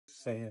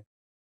सही है।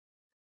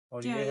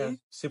 और क्या ये है है ये?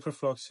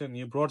 सिप्रफ्लॉक्सिन,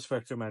 ये ब्रॉड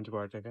स्पेक्ट्रम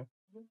एंटीबायोटिक है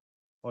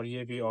और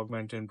ये भी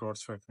ऑगमेंटेड ब्रॉड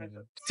स्पेक्ट्रम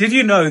है। Did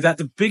you know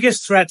that the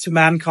biggest threat to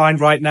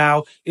mankind right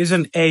now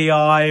isn't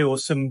AI or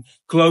some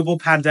global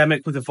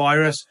pandemic with a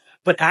virus,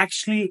 but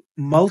actually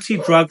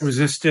multi-drug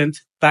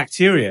resistant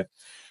bacteria?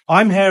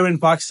 I'm here in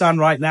Pakistan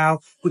right now,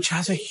 which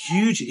has a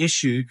huge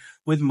issue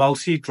with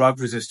multi-drug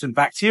resistant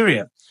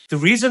bacteria. The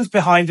reasons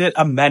behind it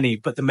are many,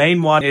 but the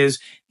main one is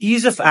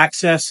ease of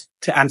access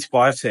to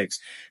antibiotics,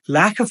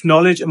 lack of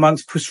knowledge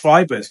amongst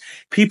prescribers.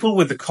 People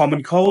with the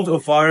common cold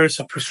or virus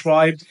are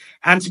prescribed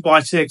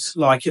antibiotics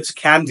like it's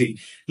candy,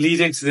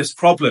 leading to this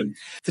problem.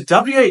 The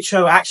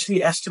WHO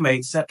actually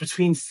estimates that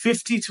between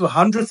 50 to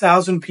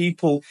 100,000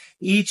 people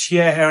each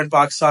year here in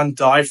Pakistan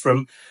die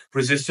from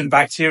resistant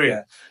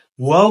bacteria.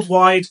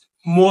 Worldwide,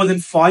 more than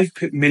 5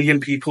 million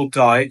people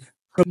die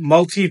from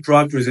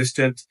multi-drug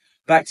resistant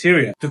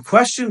bacteria. The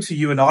question to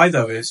you and I,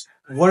 though, is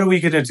what are we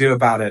going to do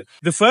about it?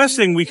 The first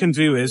thing we can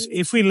do is,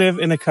 if we live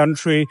in a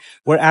country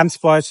where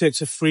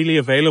antibiotics are freely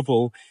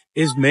available,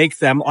 is make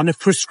them on a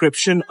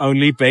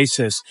prescription-only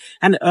basis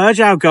and urge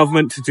our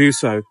government to do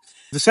so.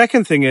 The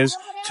second thing is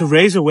to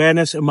raise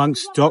awareness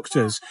amongst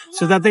doctors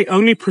so that they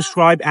only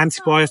prescribe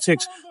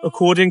antibiotics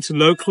according to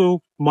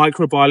local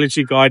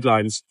microbiology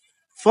guidelines.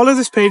 Follow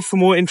this page for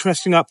more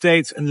interesting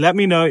updates and let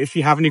me know if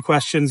you have any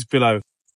questions below.